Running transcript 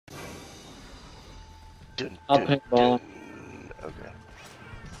I'll paintball him. Okay.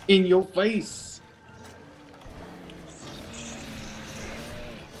 In your face.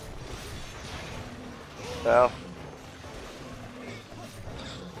 Now.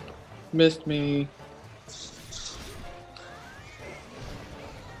 Missed me.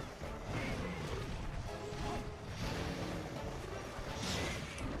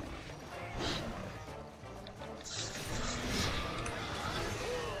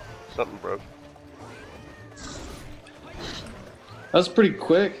 Something broke. That was pretty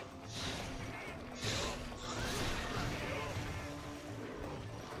quick.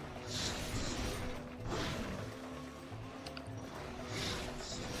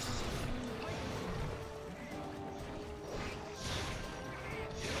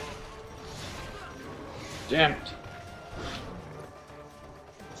 Damn it.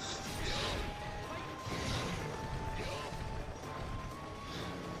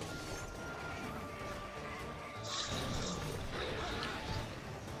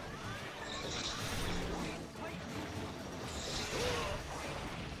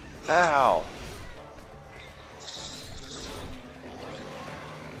 Ow!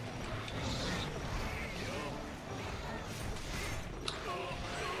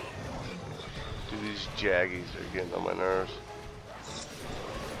 Dude, these jaggies are getting on my nerves.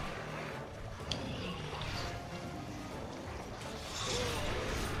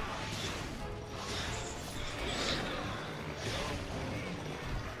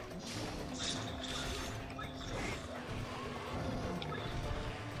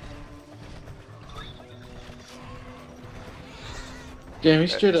 Damn, he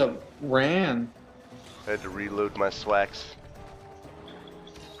straight up ran. I had to reload my swacks.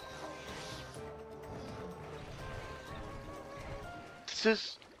 This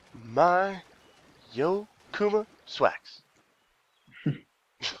is my Yokuma swacks. You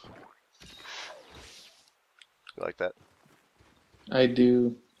like that? I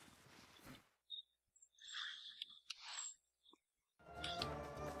do.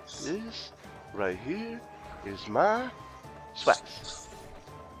 This right here is my swacks.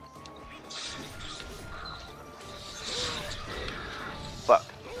 Fuck.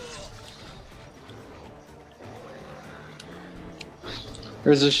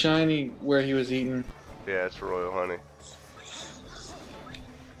 There's a shiny where he was eating. Yeah, it's royal honey.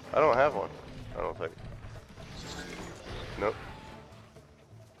 I don't have one. I don't think. Nope.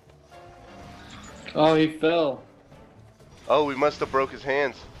 Oh, he fell. Oh, we must have broke his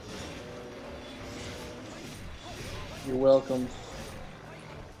hands. You're welcome.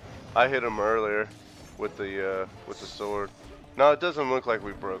 I hit him earlier with the sword. No, it doesn't look like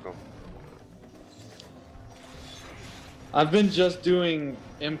we broke him. I've been just doing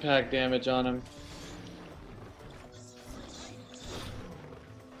impact damage on him.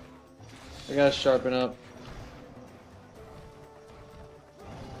 I gotta sharpen up.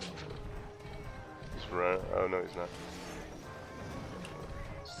 He's running. Oh no, he's not.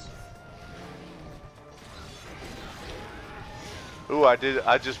 Ooh,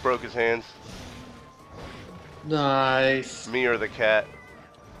 I just broke his hands. Nice. Me or the cat.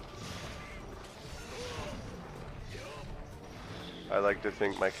 I like to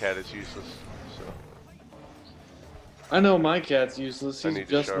think my cat is useless, so. I know my cat's useless. I He's need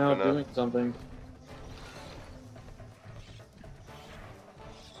to just now sharpen up. doing something.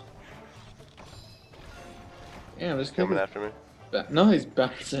 Damn, this Coming kid after me. is no, he's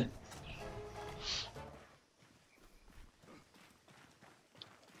bouncing.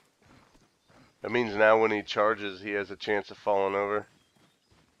 That means now when he charges, he has a chance of falling over.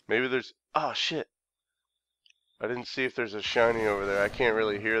 Maybe there's... Oh, shit. I didn't see if there's a shiny over there. I can't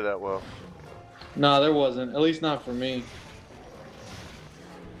really hear that well. Nah, there wasn't. At least not for me.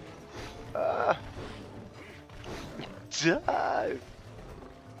 Ah. Dive.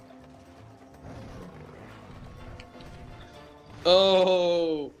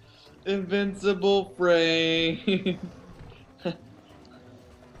 Oh, invincible frame.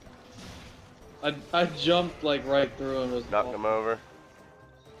 I jumped like right through and was Knocked him over.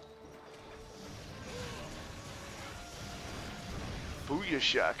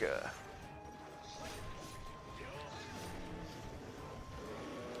 Booyashaka.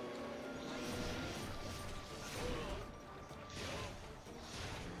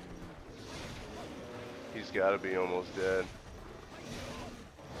 He's got to be almost dead.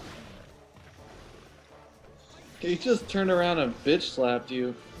 He just turned around and bitch slapped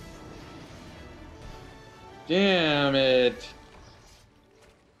you. Damn it.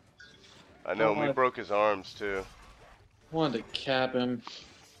 I know, we broke his arms too. Wanted to cap him.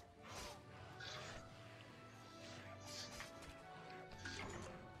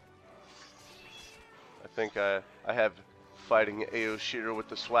 I think I have fighting Aoashira with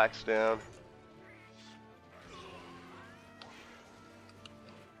the swacks down.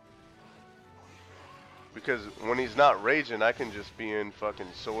 Because when he's not raging, I can just be in fucking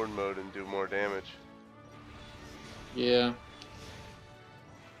sword mode and do more damage. Yeah.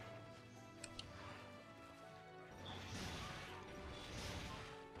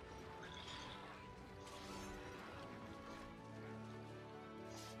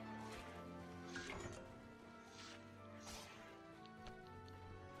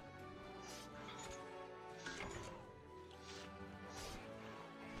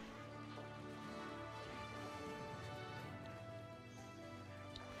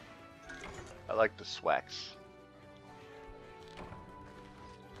 I like the swacks.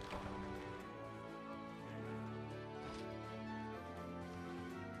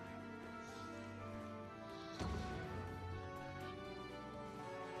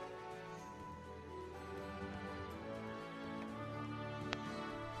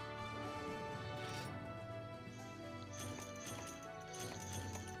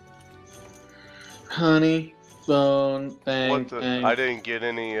 Honey, bone, bang, What the? bang. I didn't get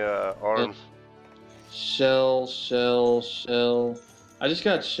any arms. Shell. I just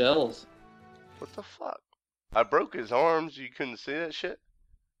got shells. What the fuck? I broke his arms. You couldn't see that shit?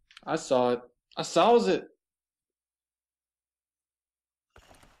 I saw it. I saw it.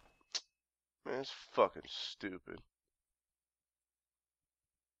 Man, it's fucking stupid.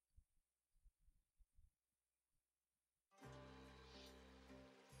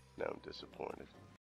 Now I'm disappointed.